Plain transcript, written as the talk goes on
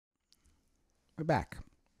We're back.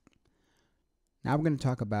 Now we're going to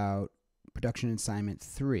talk about production assignment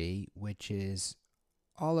 3, which is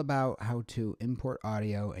all about how to import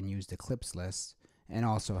audio and use the clips list, and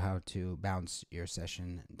also how to bounce your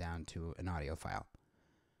session down to an audio file.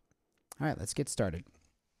 All right, let's get started.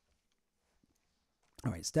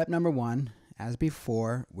 All right, step number 1, as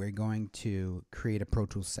before, we're going to create a Pro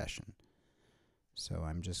Tools session. So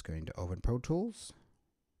I'm just going to open Pro Tools.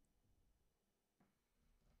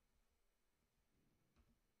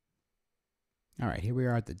 All right, here we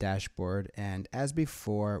are at the dashboard, and as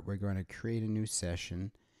before, we're going to create a new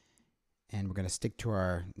session, and we're going to stick to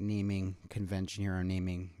our naming convention here, our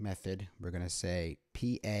naming method. We're going to say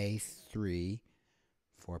PA3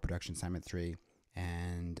 for production assignment 3,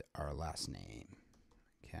 and our last name.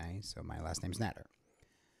 Okay, so my last name's Natter.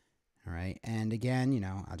 All right, and again,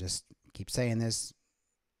 I'll just keep saying this.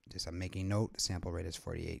 I'm making note, the sample rate is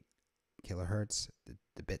 48 kilohertz.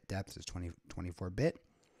 The bit depth is 24 bit.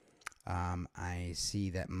 I see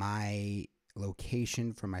that my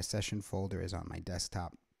location for my session folder is on my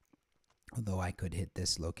desktop, although I could hit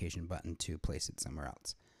this location button to place it somewhere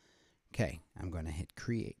else. Okay, I'm going to hit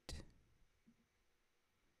create.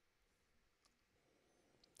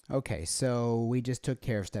 Okay, so we just took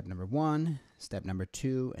care of step number 1, step number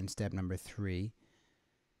 2, and step number 3.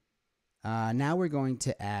 Now we're going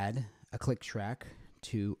to add a click track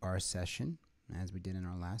to our session, as we did in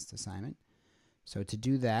our last assignment. So to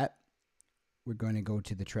do that, we're going to go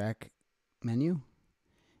to the track menu,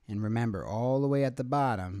 and remember, all the way at the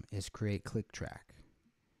bottom is create click track.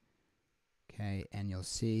 Okay, and you'll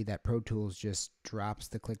see that Pro Tools just drops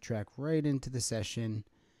the click track right into the session.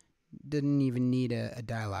 Didn't even need a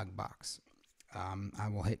dialog box. I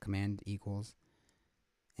will hit Command equals,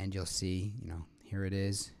 and you'll see, here it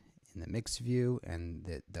is in the mix view,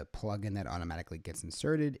 and the plugin that automatically gets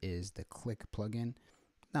inserted is the click plugin.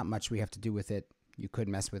 Not much we have to do with it. You could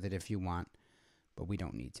mess with it if you want, but we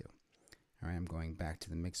don't need to. All right, I'm going back to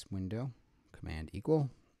the mix window, Command equal.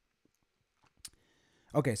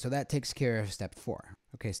 Okay, so that takes care of step 4.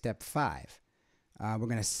 Okay, step 5. We're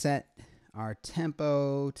going to set our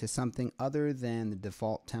tempo to something other than the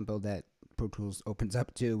default tempo that Pro Tools opens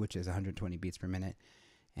up to, which is 120 beats per minute.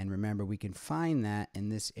 And remember, we can find that in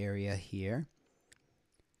this area here.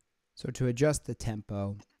 So to adjust the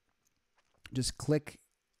tempo, just click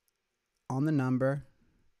on the number.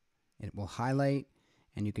 It will highlight,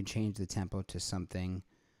 and you can change the tempo to something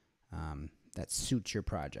that suits your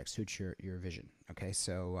project, suits your vision. Okay,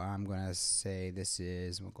 so I'm going to say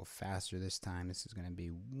we'll go faster this time. This is going to be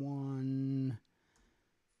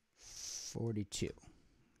 142.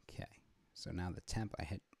 Okay, so now the tempo, I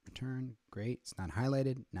hit return. Great, it's not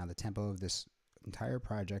highlighted. Now the tempo of this entire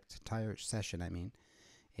project, entire session,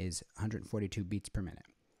 is 142 beats per minute.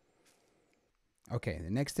 Okay, the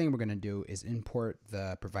next thing we're going to do is import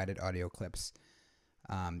the provided audio clips.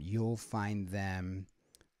 You'll find them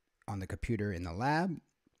on the computer in the lab,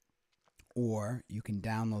 or you can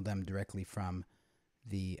download them directly from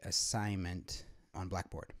the assignment on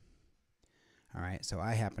Blackboard. All right, so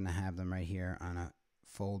I happen to have them right here on a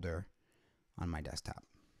folder on my desktop.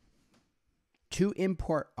 To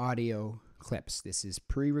import audio clips, this is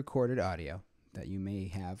pre-recorded audio that you may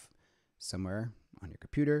have somewhere on your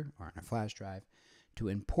computer or on a flash drive. To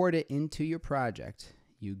import it into your project,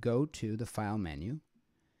 you go to the File menu,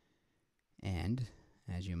 and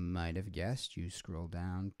as you might have guessed, you scroll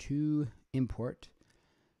down to Import,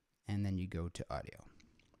 and then you go to Audio.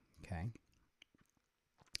 Okay.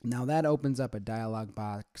 Now that opens up a dialog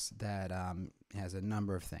box that has a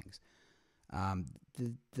number of things.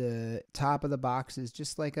 The top of the box is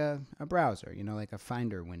just like a browser, like a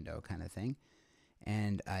Finder window kind of thing.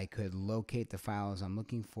 And I could locate the files I'm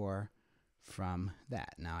looking for from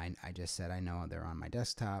that. Now I just said I know they're on my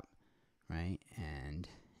desktop, right? And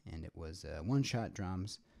it was one-shot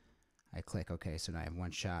drums. I click OK, so now I have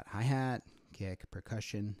one-shot hi-hat, kick,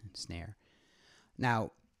 percussion, and snare.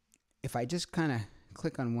 Now, if I just kind of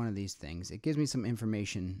click on one of these things, it gives me some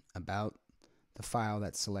information about the file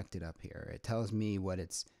that's selected up here. It tells me what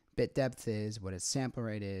its bit depth is, what its sample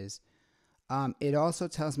rate is. It also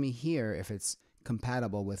tells me here if it's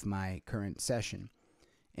compatible with my current session.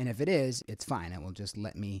 And if it is, it's fine. It will just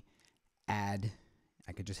let me add.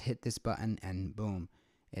 I could just hit this button and boom,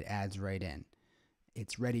 it adds right in.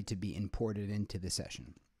 It's ready to be imported into the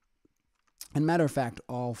session. And matter of fact,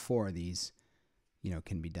 all 4 of these,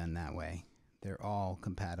 can be done that way. They're all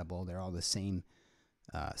compatible. They're all the same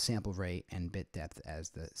sample rate and bit depth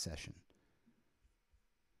as the session.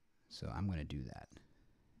 So I'm going to do that.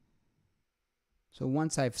 So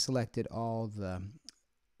once I've selected all the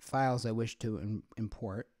files I wish to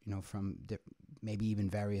import, from maybe even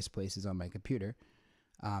various places on my computer.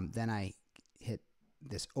 Then I hit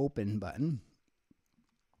this open button.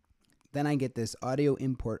 Then I get this audio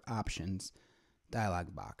import options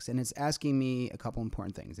dialog box, and it's asking me a couple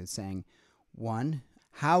important things. It's saying, one,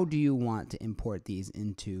 how do you want to import these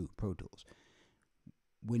into Pro Tools?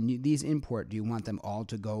 When these import, do you want them all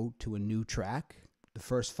to go to a new track? The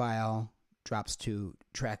first file drops to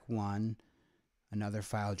track 1, another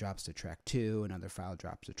file drops to track 2, another file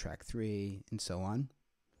drops to track 3, and so on.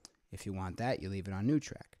 If you want that, you leave it on new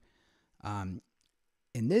track.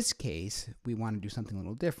 In this case, we want to do something a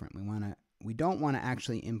little different. We don't want to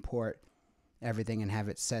actually import everything and have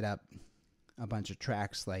it set up a bunch of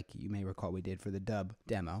tracks like you may recall we did for the dub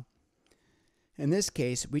demo. In this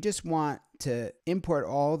case, we just want to import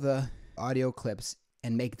all the audio clips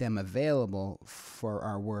and make them available for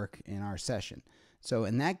our work in our session. So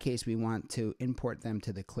in that case, we want to import them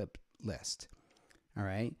to the clip list. All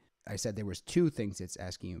right. I said there was 2 things it's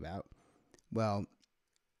asking about. Well,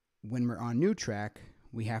 when we're on new track,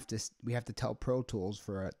 we have to tell Pro Tools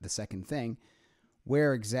for the second thing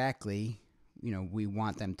where exactly, we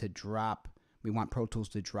want them to drop. We want Pro Tools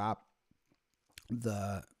to drop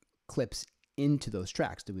the clips into those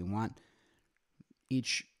tracks. Do we want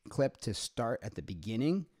each clip to start at the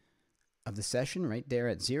beginning of the session right there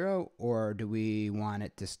at 0, or do we want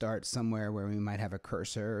it to start somewhere where we might have a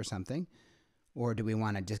cursor or something, or do we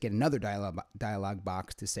want to just get another dialog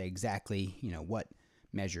box to say exactly what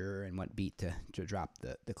measure and what beat to drop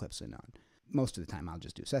the clips in on? Most of the time I'll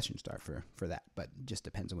just do session start for that, but it just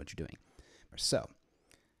depends on what you're doing. So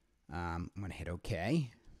I'm going to hit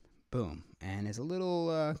OK. Boom. And it's a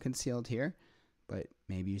little concealed here, but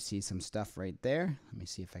maybe you see some stuff right there. Let me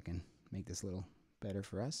see if I can make this a little better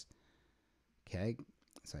for us. Okay,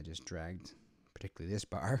 so I just dragged particularly this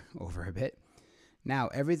bar over a bit. Now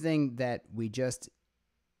everything that we just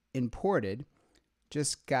imported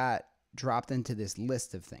just got dropped into this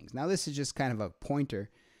list of things. Now this is just kind of a pointer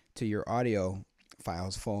to your audio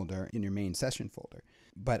files folder in your main session folder.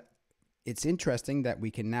 But it's interesting that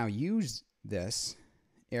we can now use this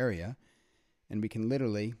area and we can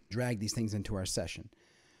literally drag these things into our session.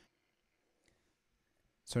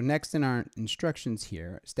 So next in our instructions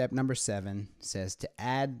here, step number 7 says to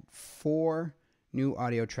add 4 new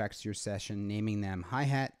audio tracks to your session, naming them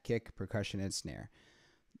hi-hat, kick, percussion, and snare.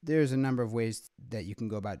 There's a number of ways that you can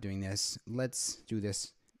go about doing this. Let's do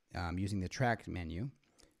this using the track menu,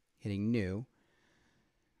 hitting new.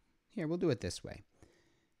 Here, we'll do it this way.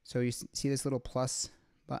 So you see this little plus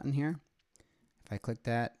button here? If I click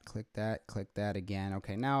that, click that again.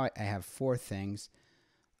 Okay, now I have 4 things.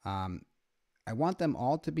 I want them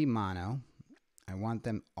all to be mono. I want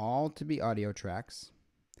them all to be audio tracks.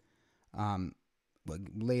 At a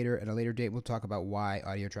later date, we'll talk about why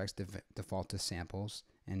audio tracks default to samples,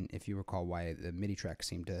 and if you recall why the MIDI tracks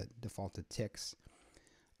seem to default to ticks.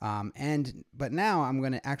 But now I'm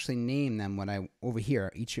going to actually name them over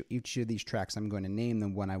here. Each of these tracks, I'm going to name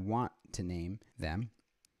them when I want to name them.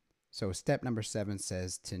 So step number 7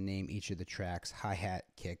 says to name each of the tracks hi-hat,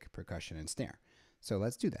 kick, percussion, and snare. So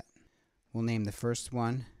let's do that. We'll name the first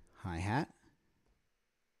one hi-hat.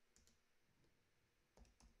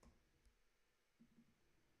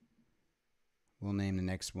 We'll name the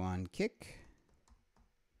next one kick.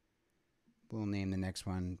 We'll name the next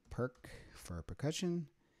one perk for percussion.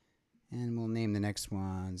 And we'll name the next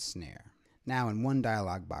one snare. Now in one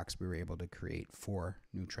dialog box, we were able to create 4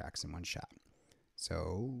 new tracks in one shot.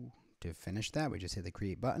 So to finish that, we just hit the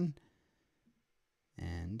create button.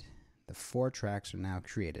 And the 4 tracks are now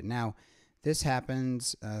created. Now, this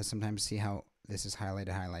happens, sometimes see how this is highlighted,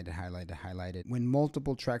 highlighted, highlighted, highlighted. When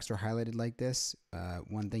multiple tracks are highlighted like this,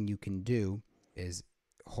 one thing you can do is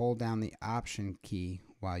hold down the Option key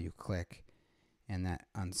while you click, and that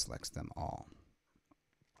unselects them all.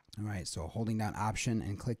 All right, so holding down Option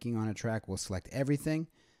and clicking on a track will select everything,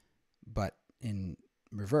 but in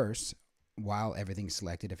reverse, while everything's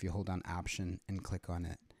selected, if you hold down Option and click on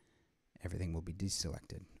it, everything will be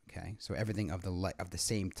deselected. Okay, so everything of the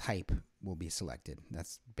same type will be selected.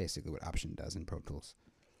 That's basically what Option does in Pro Tools.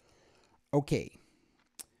 Okay,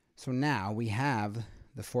 so now we have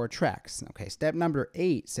the 4 tracks. Okay, step number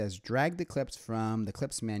 8 says drag the clips from the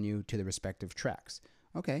clips menu to the respective tracks.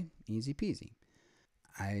 Okay, easy peasy.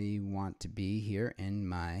 I want to be here in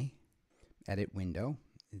my edit window.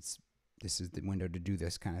 This is the window to do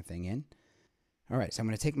this kind of thing in. All right, so I'm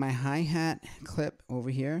going to take my hi-hat clip over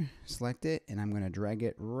here, select it, and I'm going to drag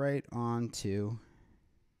it right onto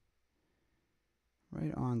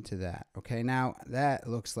that. Okay, now that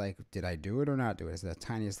looks like, did I do it or not do it? It's the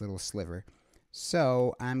tiniest little sliver.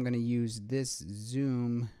 So I'm going to use this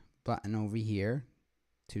zoom button over here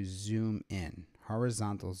to zoom in.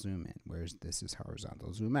 horizontal zoom in, whereas this is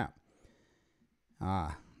horizontal zoom out.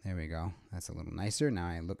 Ah, there we go. That's a little nicer.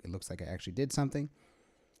 Now it looks like I actually did something.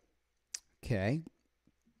 Okay.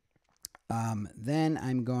 Then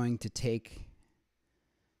I'm going to take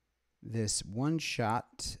this one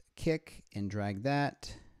shot kick and drag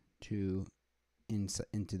that to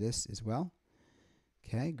into this as well.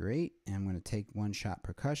 Okay, great. And I'm going to take one shot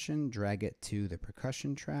percussion, drag it to the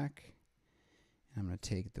percussion track. And I'm going to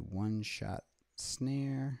take the one shot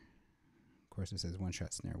snare. Of course, it says one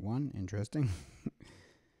shot snare 1. Interesting.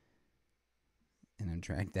 And then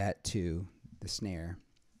drag that to the snare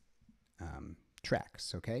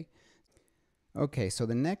tracks. Okay. Okay, so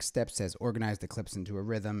the next step says organize the clips into a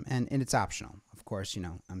rhythm, and it's optional. Of course, you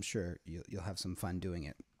know, I'm sure you'll have some fun doing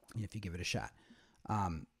it if you give it a shot.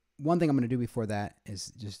 One thing I'm going to do before that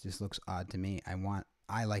is just looks odd to me.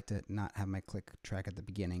 I like to not have my click track at the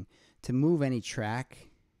beginning. To move any track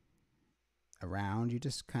around, you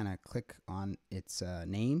just kind of click on its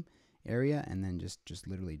name area and then just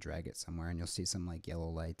literally drag it somewhere, and you'll see some like yellow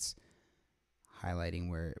lights highlighting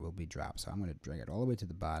where it will be dropped. So I'm going to drag it all the way to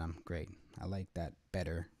the bottom. Great. I like that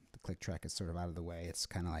better. The click track is sort of out of the way. It's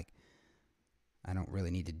kind of like I don't really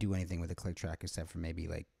need to do anything with the click track except for maybe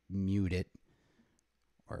like mute it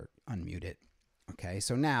or unmute it. Okay,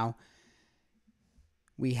 so now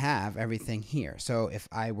we have everything here. So if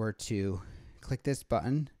I were to click this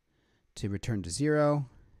button to return to 0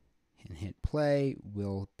 and hit play,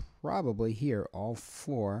 we'll probably hear all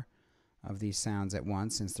 4 of these sounds at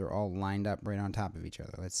once since they're all lined up right on top of each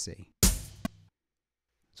other. Let's see.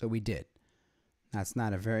 So we did. That's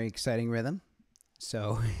not a very exciting rhythm,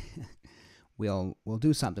 so we'll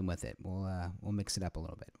do something with it. We'll mix it up a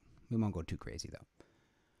little bit. We won't go too crazy though.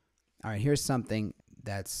 All right, here's something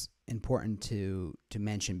that's important to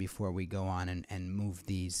mention before we go on and move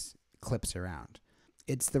these clips around.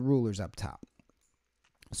 It's the rulers up top.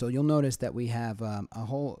 So you'll notice that we have a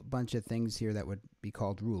whole bunch of things here that would be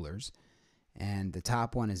called rulers. And the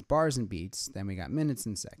top one is bars and beats. Then we got minutes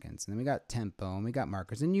and seconds. And then we got tempo and we got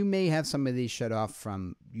markers. And you may have some of these shut off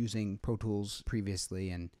from using Pro Tools previously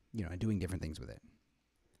and, you know, doing different things with it.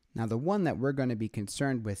 Now the one that we're going to be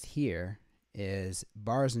concerned with here is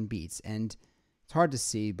bars and beats. And it's hard to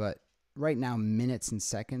see, but right now minutes and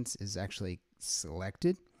seconds is actually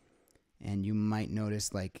selected. And you might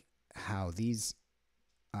notice like how these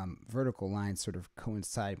vertical lines sort of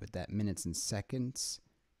coincide with that minutes and seconds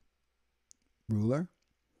ruler.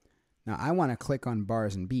 Now I want to click on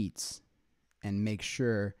bars and beats and make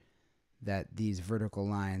sure that these vertical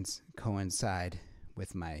lines coincide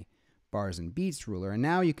with my bars and beats ruler. And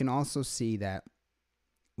now you can also see that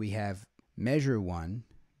we have measure 1,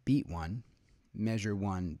 beat 1, measure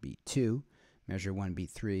 1, beat 2, measure 1,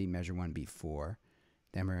 beat 3, measure 1, beat 4.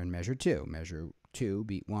 Then we're in measure 2, measure 2,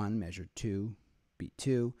 beat 1, measure 2, beat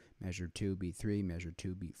 2, measure 2, beat 3, measure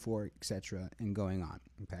 2, beat 4, etc. and going on.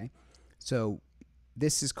 Okay. So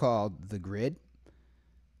this is called the grid,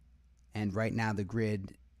 and right now the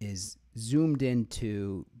grid is zoomed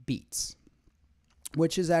into beats,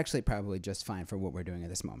 which is actually probably just fine for what we're doing at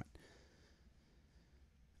this moment.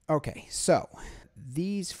 Okay, so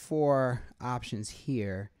these 4 options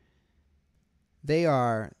here, they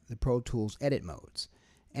are the Pro Tools edit modes,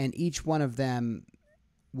 and each one of them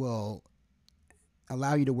will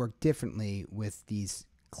allow you to work differently with these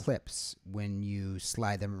clips when you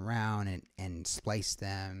slide them around and splice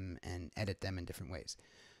them and edit them in different ways.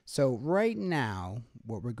 So right now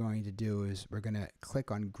what we're going to do is we're going to click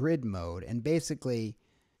on grid mode, and basically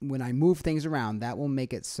when I move things around, that will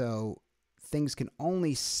make it so things can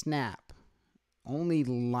only snap, only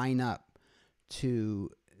line up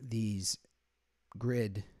to these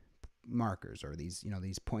grid markers or these, you know,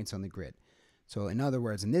 these points on the grid. So in other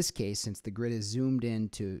words, in this case, since the grid is zoomed in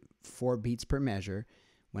to 4 beats per measure,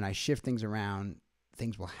 when I shift things around,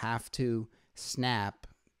 things will have to snap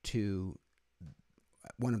to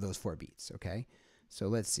one of those 4 beats, okay? So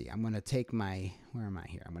let's see. I'm going to take my, where am I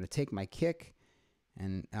here? I'm going to take my kick,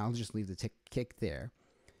 and I'll just leave the kick there.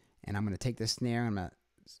 And I'm going to take the snare, I'm going to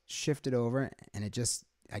shift it over, and it just,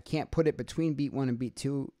 I can't put it between beat 1 and beat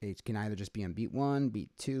 2. It can either just be on beat 1, beat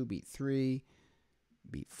 2, beat 3,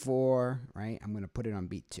 beat 4, right? I'm going to put it on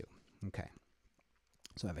beat 2, okay?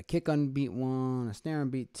 So I have a kick on beat 1, a snare on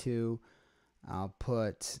beat 2. I'll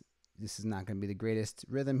put, this is not going to be the greatest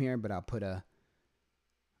rhythm here, but I'll put a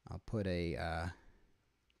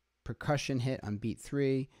percussion hit on beat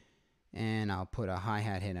 3, and I'll put a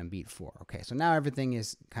hi-hat hit on beat 4. Okay, so now everything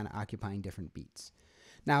is kind of occupying different beats.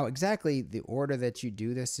 Now exactly the order that you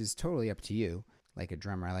do this is totally up to you. Like a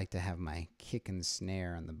drummer, I like to have my kick and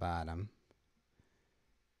snare on the bottom.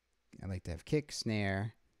 I like to have kick,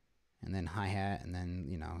 snare, and then hi-hat, and then,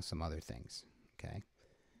 you know, some other things. Okay.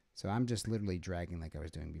 So I'm just literally dragging like I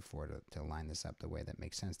was doing before to line this up the way that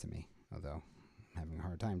makes sense to me, although I'm having a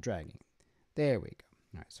hard time dragging. There we go.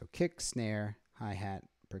 All right, so kick, snare, hi-hat,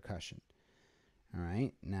 percussion. All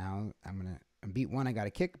right, now I'm going to, beat 1, I got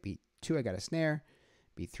a kick. Beat 2, I got a snare.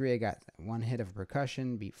 Beat 3, I got 1 hit of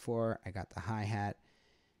percussion. Beat 4, I got the hi-hat.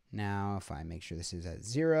 Now, if I make sure this is at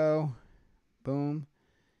 0, boom,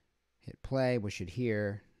 hit play, we should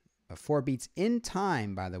hear 4 beats in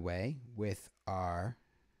time, by the way, with our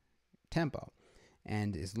tempo.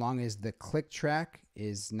 And as long as the click track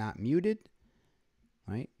is not muted,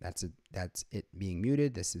 right, that's it being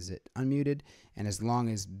muted. This is it unmuted. And as long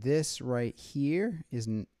as this right here is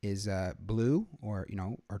blue, or, you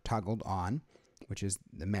know, or toggled on, which is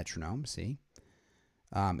the metronome, see,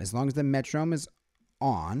 as long as the metronome is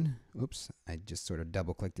on, oops, I just sort of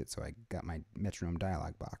double clicked it, so I got my metronome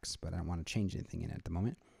dialog box, but I don't want to change anything in it at the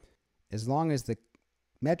moment. As long as the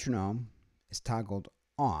metronome is toggled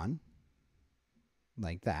on,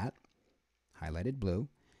 like that, highlighted blue,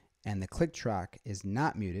 and the click track is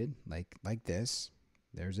not muted, like this,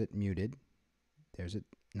 there's it muted, there's it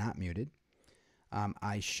not muted,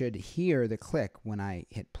 I should hear the click when I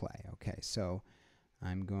hit play. Okay, so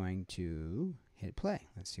I'm going to hit play.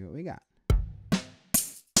 Let's see what we got.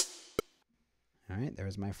 All right,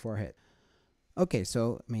 there's my 4 hit. Okay,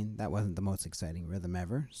 so, I mean, that wasn't the most exciting rhythm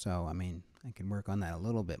ever, so, I mean, I can work on that a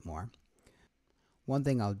little bit more. One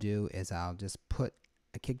thing I'll do is I'll just put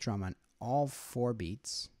a kick drum on all 4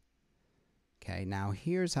 beats. Okay, now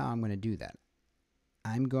here's how I'm going to do that.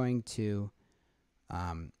 I'm going to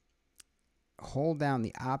hold down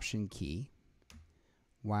the Option key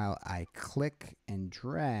while I click and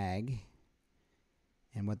drag,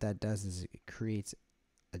 and what that does is it creates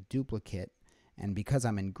a duplicate. And because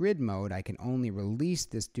I'm in grid mode, I can only release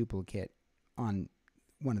this duplicate on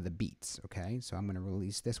one of the beats, okay? So I'm going to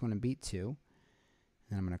release this one in beat 2.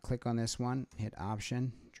 And I'm going to click on this one, hit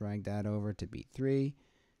Option, drag that over to beat 3.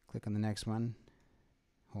 Click on the next one,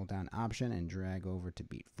 hold down Option, and drag over to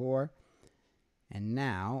beat 4. And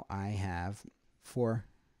now I have four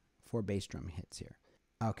bass drum hits here.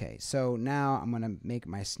 Okay, so now I'm going to make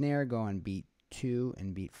my snare go on beat 2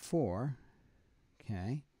 and beat 4.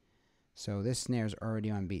 Okay. So this snare is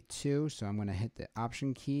already on beat 2, so I'm going to hit the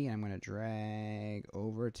Option key, and I'm going to drag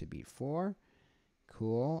over to beat 4.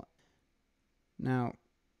 Cool. Now,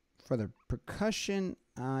 for the percussion,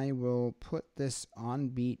 I will put this on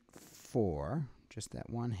beat 4, just that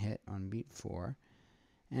one hit on beat 4.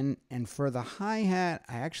 And for the hi-hat,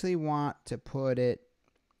 I actually want to put it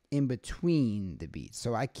in between the beats.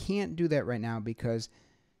 So I can't do that right now because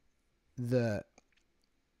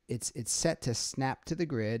it's set to snap to the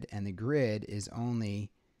grid, and the grid is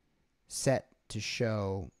only set to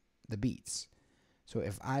show the beats. So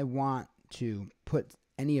if I want to put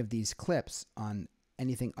any of these clips on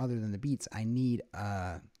anything other than the beats, I need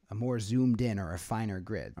a more zoomed in or a finer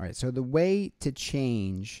grid. All right, so the way to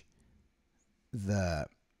change the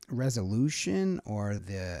resolution or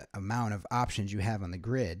the amount of options you have on the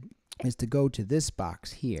grid is to go to this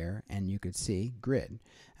box here, and you could see grid.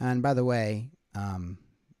 And by the way,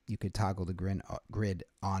 you could toggle the grid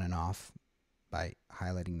on and off by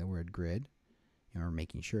highlighting the word grid, or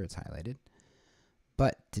making sure it's highlighted.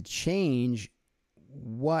 But to change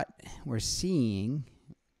what we're seeing,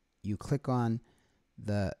 you click on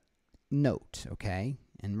the note, okay?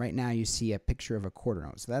 And right now you see a picture of a quarter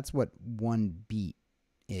note. So that's what 1 beat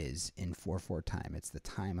is in 4/4 time. It's the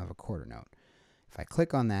time of a quarter note. If I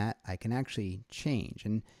click on that, I can actually change.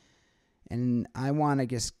 And I want to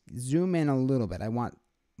just zoom in a little bit. I want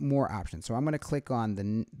more options. So I'm going to click on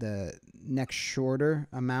the next shorter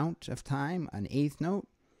amount of time, an 1/8 note.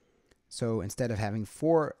 So instead of having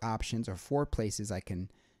 4 options or 4 places I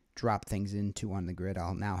can drop things into on the grid,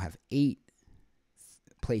 I'll now have 8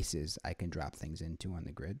 places I can drop things into on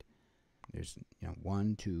the grid. There's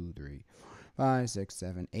 1, 2, 3, 4, 5, 6,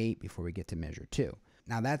 7, 8 before we get to measure 2.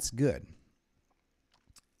 Now that's good.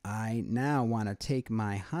 I now want to take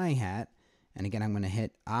my hi-hat, and again I'm going to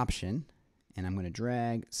hit Option, and I'm going to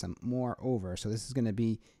drag some more over. So this is going to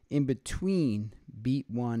be in between beat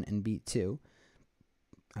 1 and beat 2.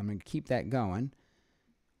 I'm going to keep that going.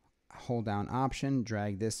 Hold down Option,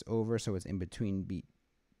 drag this over so it's in between beat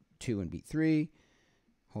 2 and beat 3.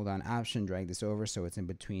 Hold down Option, drag this over so it's in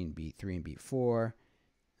between beat 3 and beat 4.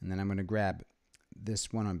 And then I'm going to grab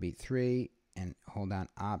this one on beat 3 and hold down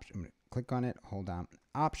Option. I'm going to click on it, hold down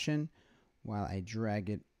Option while I drag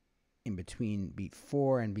it in between beat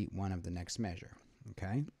 4 and beat 1 of the next measure.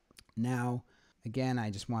 Okay. Now, again, I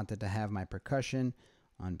just wanted to have my percussion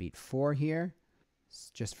on beat 4 here,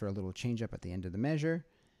 just for a little change up at the end of the measure.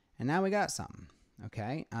 And now we got something.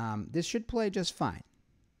 Okay, this should play just fine.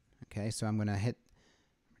 Okay, so I'm going to hit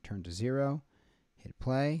return to 0, hit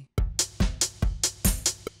play.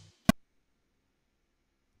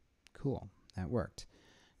 Cool, that worked.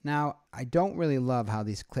 Now, I don't really love how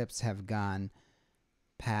these clips have gone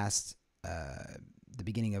past the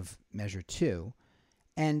beginning of measure 2.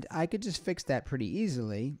 And I could just fix that pretty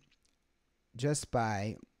easily just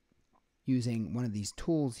by using one of these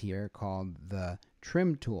tools here called the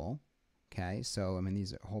trim tool. Okay, so I mean,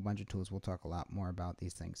 these are a whole bunch of tools. We'll talk a lot more about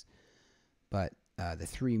these things. But the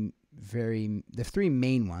three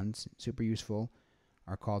main ones, super useful,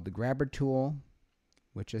 are called the grabber tool,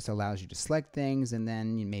 which just allows you to select things and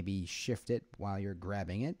then you maybe shift it while you're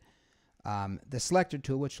grabbing it. The selector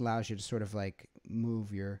tool, which allows you to sort of like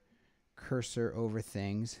move your cursor over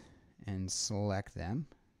things and select them.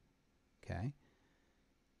 Okay.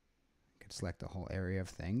 I could select the whole area of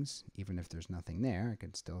things. Even if there's nothing there, I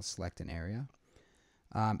could still select an area.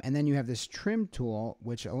 And then you have this trim tool,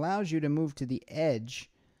 which allows you to move to the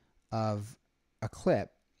edge of a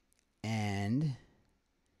clip and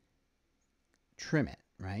trim it,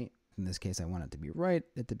 right? In this case, I want it to be right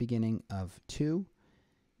at the beginning of 2.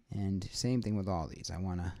 And same thing with all these. I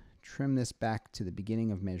want to trim this back to the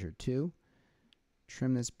beginning of measure 2.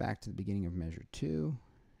 Trim this back to the beginning of measure 2.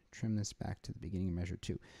 Trim this back to the beginning of measure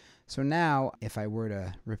 2. So now, if I were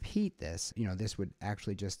to repeat this, this would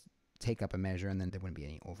actually just take up a measure and then there wouldn't be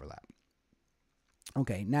any overlap.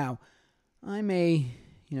 Okay, now, I may,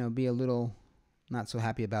 be a little not so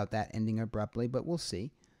happy about that ending abruptly, but we'll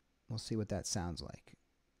see. We'll see what that sounds like.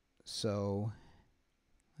 So,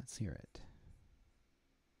 let's hear it.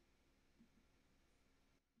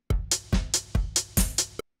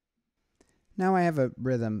 Now I have a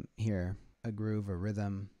rhythm here, a groove, a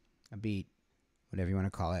rhythm, a beat, whatever you want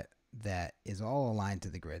to call it, that is all aligned to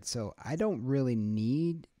the grid. So I don't really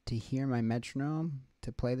need to hear my metronome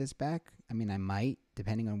to play this back. I mean, I might,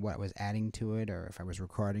 depending on what I was adding to it, or if I was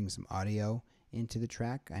recording some audio into the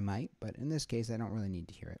track, I might. But in this case, I don't really need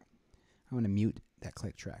to hear it. I'm going to mute that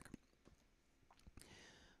click track.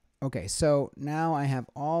 Okay, so now I have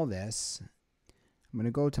all this. I'm going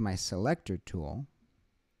to go to my selector tool.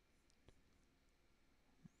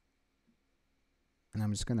 And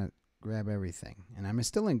I'm just going to grab everything. And I'm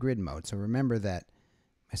still in grid mode, so remember that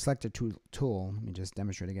my selector tool, let me just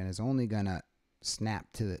demonstrate again, is only going to snap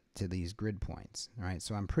to these grid points. All right,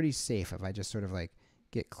 so I'm pretty safe if I just sort of like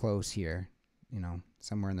get close here,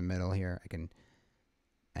 somewhere in the middle here.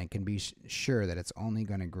 I can be sure that it's only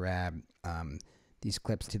going to grab these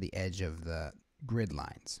clips to the edge of the grid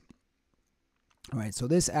lines. All right, so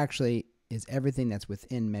this actually is everything that's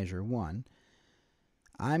within measure 1.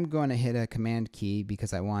 I'm going to hit a command key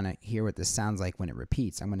because I want to hear what this sounds like when it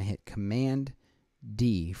repeats. I'm going to hit command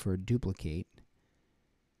D for duplicate.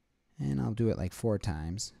 And I'll do it like 4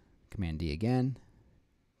 times. Command D again.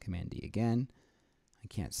 Command D again. I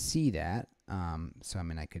can't see that. So I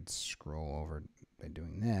mean, I could scroll over by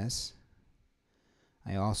doing this.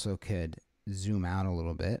 I also could zoom out a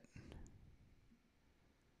little bit.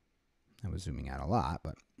 I was zooming out a lot,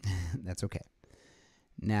 but that's okay.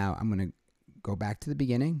 Now I'm going to go back to the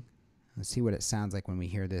beginning. Let's see what it sounds like when we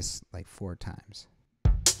hear this like 4 times.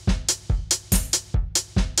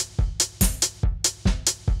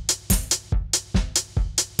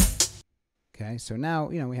 Okay, so now,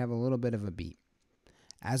 we have a little bit of a beat.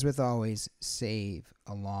 As with always, save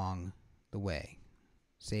along the way.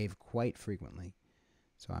 Save quite frequently.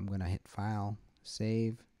 So I'm going to hit File,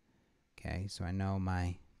 Save. Okay, so I know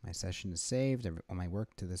my session is saved, all my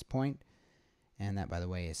work to this point. And that, by the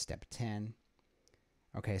way, is step 10.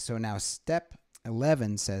 Okay, so now step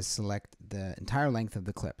 11 says select the entire length of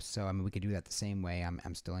the clip. So I mean, we could do that the same way.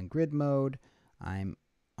 I'm still in grid mode. I'm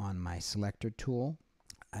on my selector tool.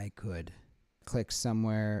 I could click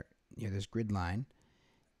somewhere near this grid line.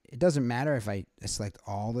 It doesn't matter if I select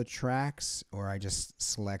all the tracks or I just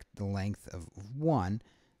select the length of 1.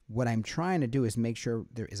 What I'm trying to do is make sure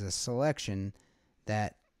there is a selection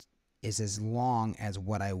that is as long as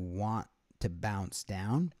what I want to bounce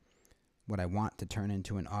down, what I want to turn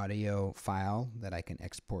into an audio file that I can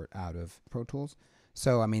export out of Pro Tools.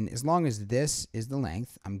 So, I mean, as long as this is the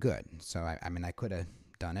length, I'm good. So, I mean, I could have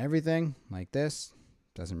done everything like this.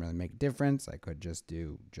 Doesn't really make a difference. I could just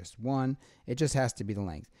do just 1. It just has to be the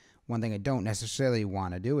length. One thing I don't necessarily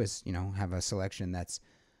want to do is, have a selection that's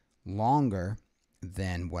longer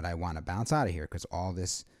than what I want to bounce out of here, because all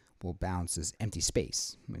this will bounce as empty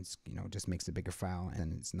space. It's, it just makes a bigger file,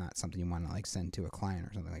 and it's not something you want to like send to a client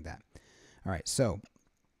or something like that. All right, so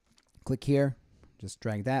click here, just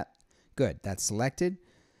drag that. Good, that's selected.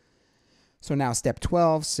 So now step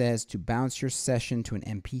 12 says to bounce your session to an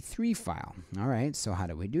MP3 file. All right, so how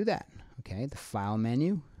do we do that? Okay, the file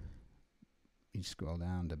menu. You scroll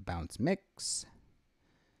down to bounce mix.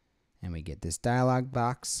 And we get this dialog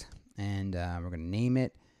box. And we're going to name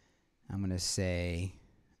it. I'm going to say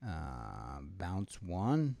bounce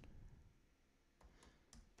 1.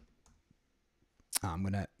 I'm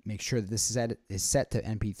going to make sure that this is set to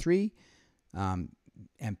MP3.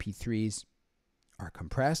 MP3s are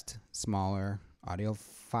compressed, smaller audio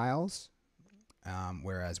files,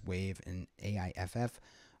 whereas WAV and AIFF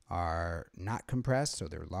are not compressed, so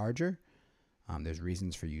they're larger. There's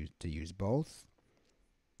reasons for you to use both.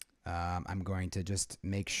 I'm going to just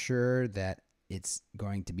make sure that it's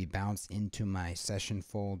going to be bounced into my session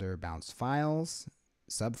folder bounce files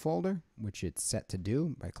subfolder, which it's set to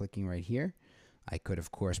do by clicking right here. I could,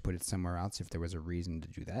 of course, put it somewhere else if there was a reason to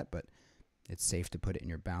do that, but it's safe to put it in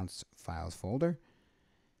your bounce files folder.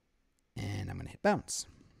 And I'm going to hit bounce.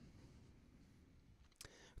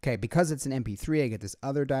 Okay, because it's an MP3, I get this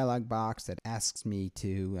other dialog box that asks me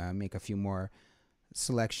to make a few more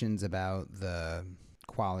selections about the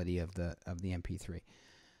quality of the MP3.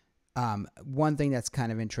 One thing that's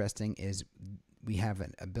kind of interesting is we have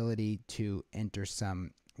an ability to enter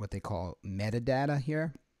some what they call metadata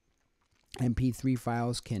here. MP3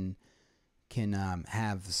 files can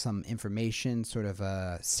have some information sort of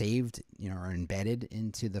saved, or embedded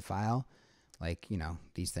into the file, like,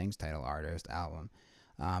 these things, title, artist, album.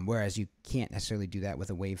 Whereas you can't necessarily do that with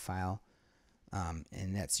a WAV file.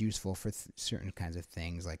 And that's useful for certain kinds of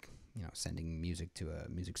things, like, sending music to a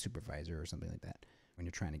music supervisor or something like that when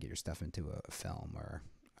you're trying to get your stuff into a film or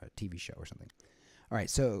a TV show or something. All right,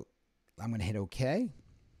 so I'm going to hit OK.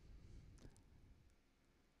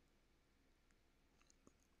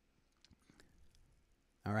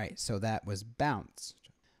 All right, so that was bounced.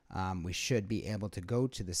 We should be able to go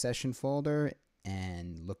to the session folder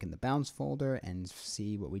and look in the bounce folder and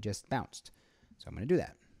see what we just bounced. So I'm going to do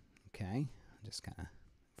that. Okay, just kind of,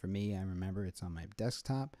 for me, I remember it's on my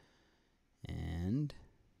desktop, and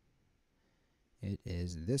it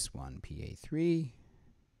is this one, PA3,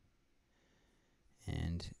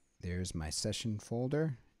 and there's my session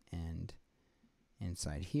folder, and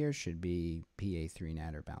inside here should be PA3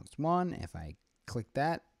 Natter Bounce 1. If I click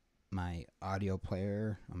that, my audio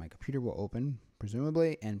player on my computer will open,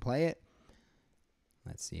 presumably, and play it.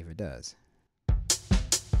 Let's see if it does.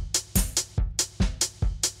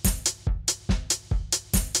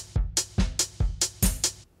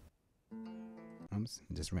 Oops,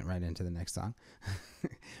 it just went right into the next song.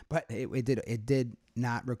 But it did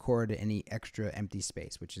not record any extra empty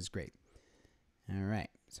space, which is great. All right,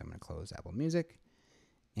 so I'm going to close Apple Music.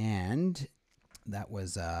 And that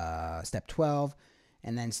was step 12.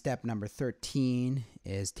 And then step number 13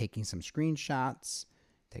 is taking some screenshots.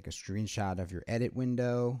 Take a screenshot of your edit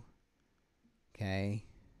window. Okay.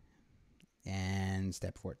 And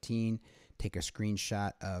step 14, take a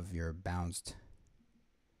screenshot of your bounced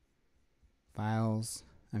files.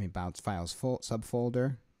 Bounced files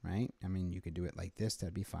subfolder, right? You could do it like this.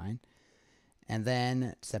 That'd be fine. And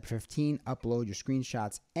then step 15, upload your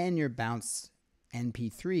screenshots and your bounced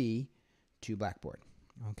MP3 to Blackboard.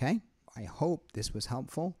 Okay. I hope this was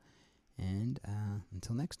helpful, and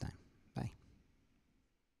until next time.